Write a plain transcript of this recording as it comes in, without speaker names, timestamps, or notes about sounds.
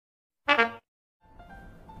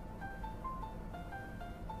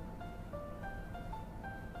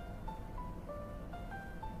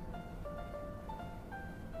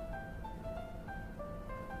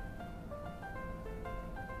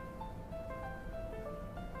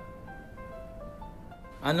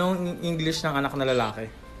Anong English ng anak na lalaki?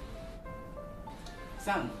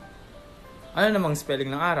 Sun. Ano namang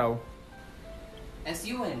spelling ng araw?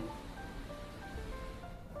 S-U-N.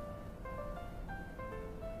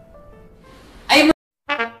 Ay,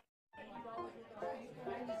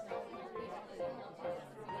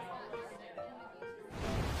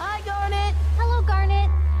 Hi, Garnet. Hello,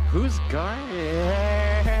 Garnet. Who's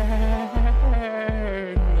Garnet?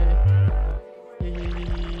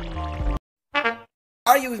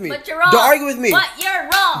 Argue with me. But you're wrong. Don't argue with me. But you're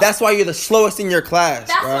wrong. That's why you're the slowest in your class.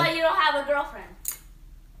 That's bro. why you don't have a girlfriend.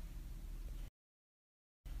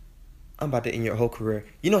 I'm about to end your whole career.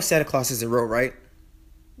 You know Santa Claus isn't real, right?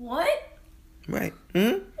 What? Right.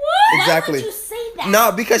 What? Exactly. Why would you say that?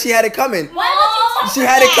 No, because she had it coming. Why would you tell She me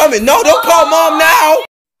had it that? coming. No, don't call mom now.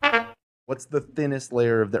 What's the thinnest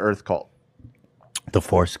layer of the Earth called? The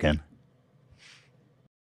foreskin.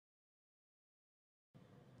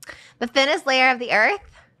 The thinnest layer of the earth?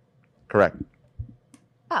 Correct.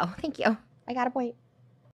 Oh, thank you. I got a point.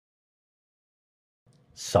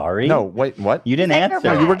 Sorry? No, wait, what? You didn't Second answer.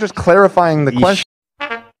 No, you were just clarifying the question.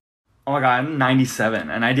 Oh my god, I'm 97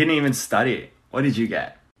 and I didn't even study. What did you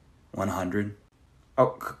get? 100.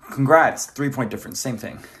 Oh, congrats. 3-point difference. Same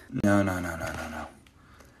thing. No.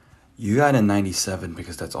 You got a 97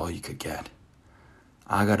 because that's all you could get.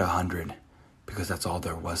 I got 100 because that's all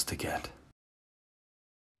there was to get.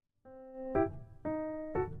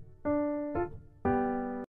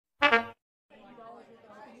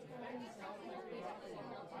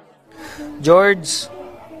 George,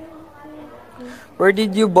 where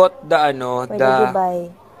did you bought the ano? Where did you buy?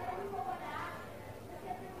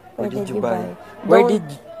 Where did you buy?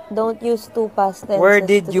 Don't use two past tenses. Where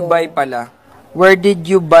did you buy together. pala? Where did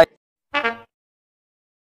you buy?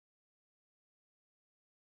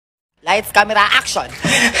 Lights, camera, action!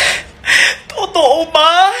 totoo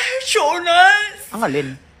ba? Jonas? Ang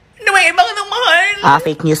alin? Hindi may ibang naman.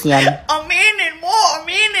 Fake news yan. Aminin mo!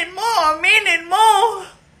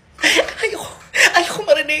 Ayoko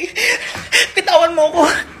marinig. Pitawan mo ko.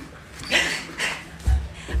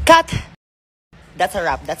 Cut! That's a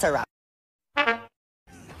wrap.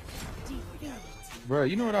 Bro,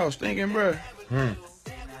 you know what I was thinking, bro?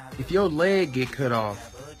 If your leg get cut off,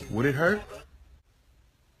 would it hurt?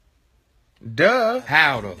 Duh.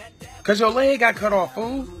 How though? Cause your leg got cut off,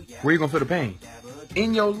 fool. Where you gonna feel the pain?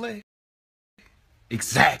 In your leg.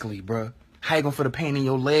 Exactly, bro. How you gonna feel the pain in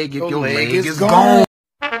your leg if your leg is gone?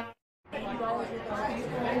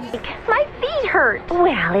 My feet hurt.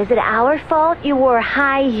 Well, is it our fault you wore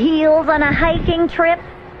high heels on a hiking trip?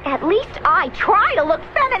 At least I try to look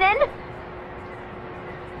feminine.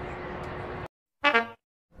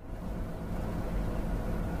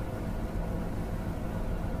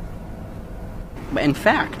 But in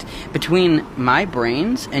fact, between my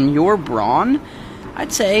brains and your brawn,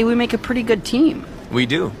 I'd say we make a pretty good team. We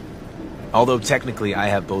do. Although technically I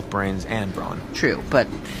have both brains and brawn. True, but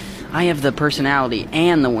I have the personality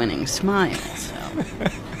and the winning smile, so...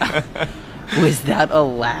 Was that a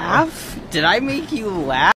laugh? Did I make you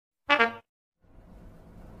laugh?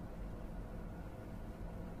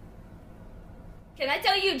 Can I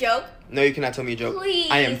tell you a joke? No, you cannot tell me a joke.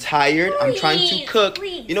 Please. I am tired. I'm trying to cook.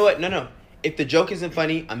 Please. You know what? No. If the joke isn't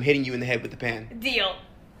funny, I'm hitting you in the head with the pan. Deal.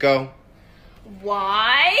 Go.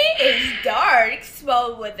 Why is dark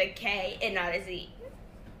spelled with a K and not a Z?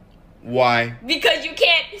 Why? Because you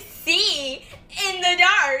can't see in the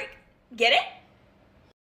dark. Get it?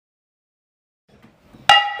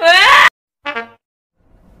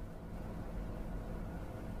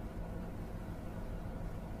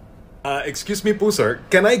 Excuse me po, sir.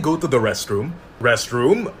 Can I go to the restroom?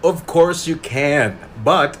 Restroom? Of course you can,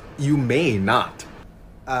 but you may not.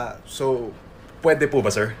 So, pwede po ba,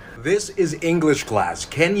 sir? This is English class.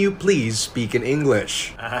 Can you please speak in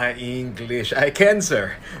English? English. I can,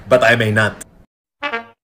 sir, but I may not.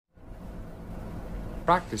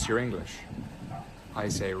 Practice your English. I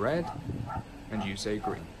say red, and you say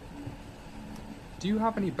green. Do you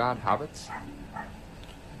have any bad habits?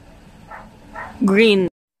 Green.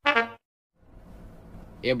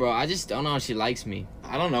 Yeah, bro, I just don't know if she likes me.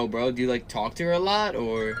 I don't know, bro. Do you, like, talk to her a lot,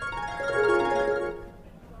 or...?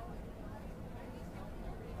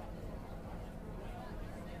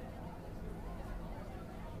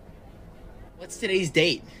 What's today's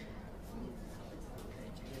date?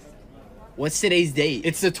 What's today's date?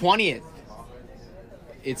 It's the 20th.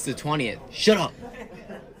 It's the 20th. Shut up.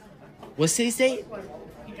 What's today's date?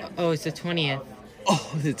 Oh, it's the 20th.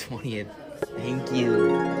 Oh, the 20th. Thank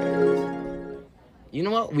you. You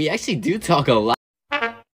know what? We actually do talk a lot.